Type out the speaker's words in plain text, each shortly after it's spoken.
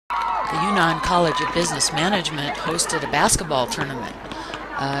The Yunnan College of Business Management hosted a basketball tournament.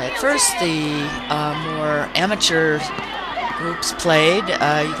 At first, the more amateur groups played.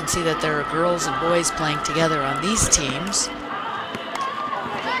 You can see that there are girls and boys playing together on these teams.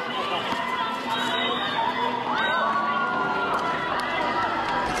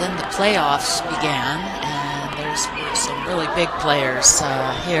 But then the playoffs began, and there's some really big players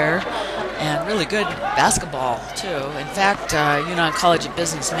here, and really good basketball too. In fact, Yunnan College of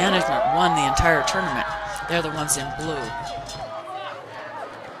Business Management won the entire tournament. They're the ones in blue.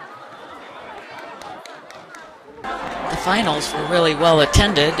 The finals were really well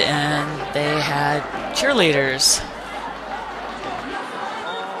attended, and they had cheerleaders.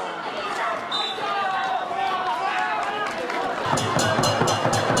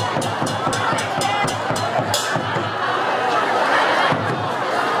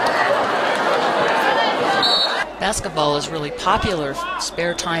 Basketball is really popular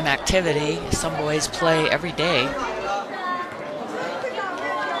spare time activity. Some boys play every day.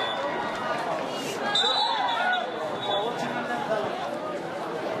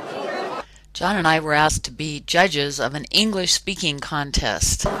 John and I were asked to be judges of an English-speaking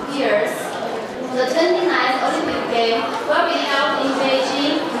contest. Years, the 29th Olympic Games will be held in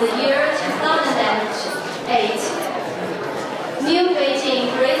Beijing in the year 2008. New Beijing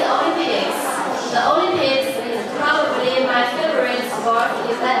Great Olympics. The Olympics is probably my favorite sport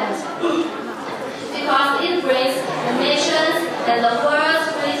event because it brings the nations and the world's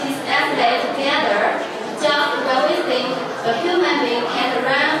greatest athletes together. Just when we think a human being can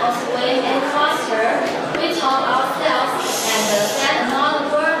run or swim and faster, we top ourselves and set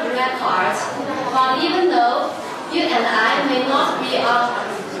another world record. But even though you and I may not be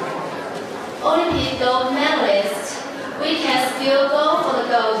Olympic gold medalists, we can still go for the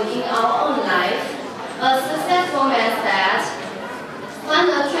gold in our own life. A successful man said, find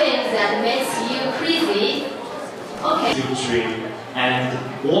a dream that makes you crazy. Okay. Dream, and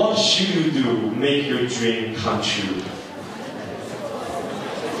what should you do make your dream come true?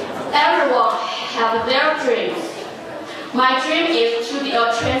 Everyone have their dreams. My dream is to be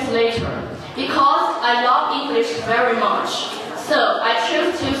a translator because I love English very much. So I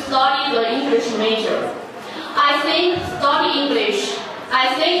choose to study the English major. I think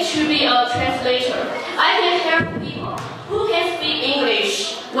to be a translator, I can help people who can speak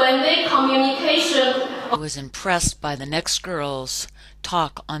English when they communication. I was impressed by the next girl's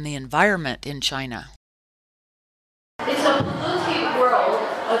talk on the environment in China. It's a polluted world,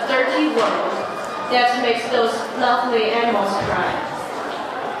 a dirty world, that makes those lovely animals cry.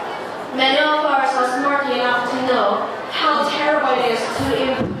 Many of us are smart enough to know how terrible it is to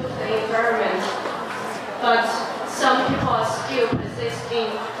improve the environment. But some people still persist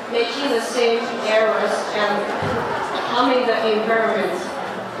in making the same errors and harming the environment.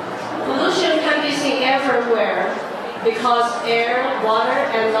 Pollution can be seen everywhere because air, water,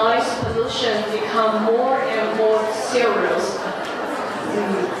 and noise pollution become more and more serious.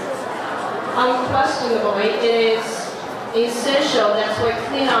 Unquestionably, it is essential that we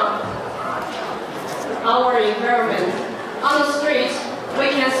clean up our environment. On the street, we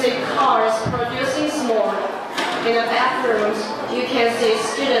can see cars producing smoke. In the bathrooms, you can see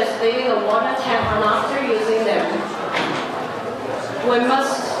students leaving the water tap on after using them. We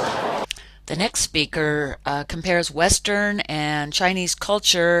must. The next speaker compares Western and Chinese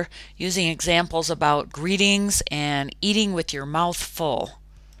culture using examples about greetings and eating with your mouth full.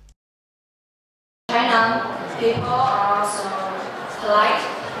 China people are so polite.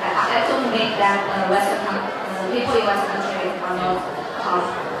 I don't think that people in Western countries are not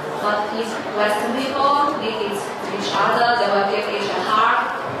tough. But if Western people meet each other, they will give each a hug,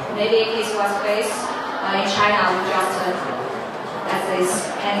 maybe kiss one's face. In China, we just like this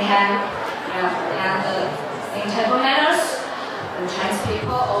hand. And in table manners, the Chinese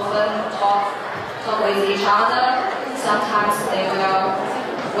people often talk with each other. Sometimes they will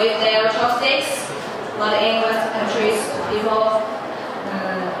wave their chopsticks. But in Western countries, people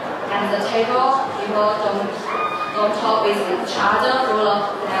at the table, people don't talk with each other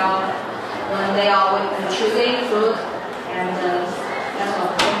when they are choosing food, and that's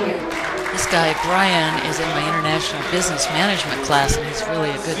all. Thank you. This guy, Brian, is in my International Business Management class, and he's really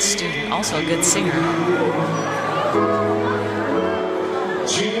a good student, also a good singer.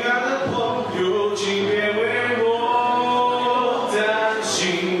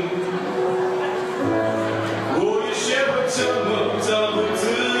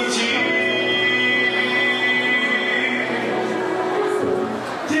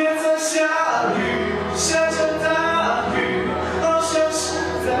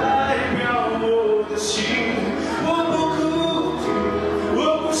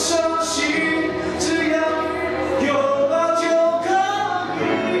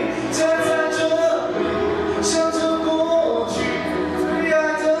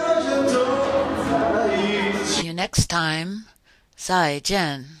 next time. 再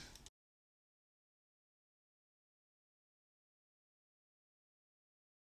见.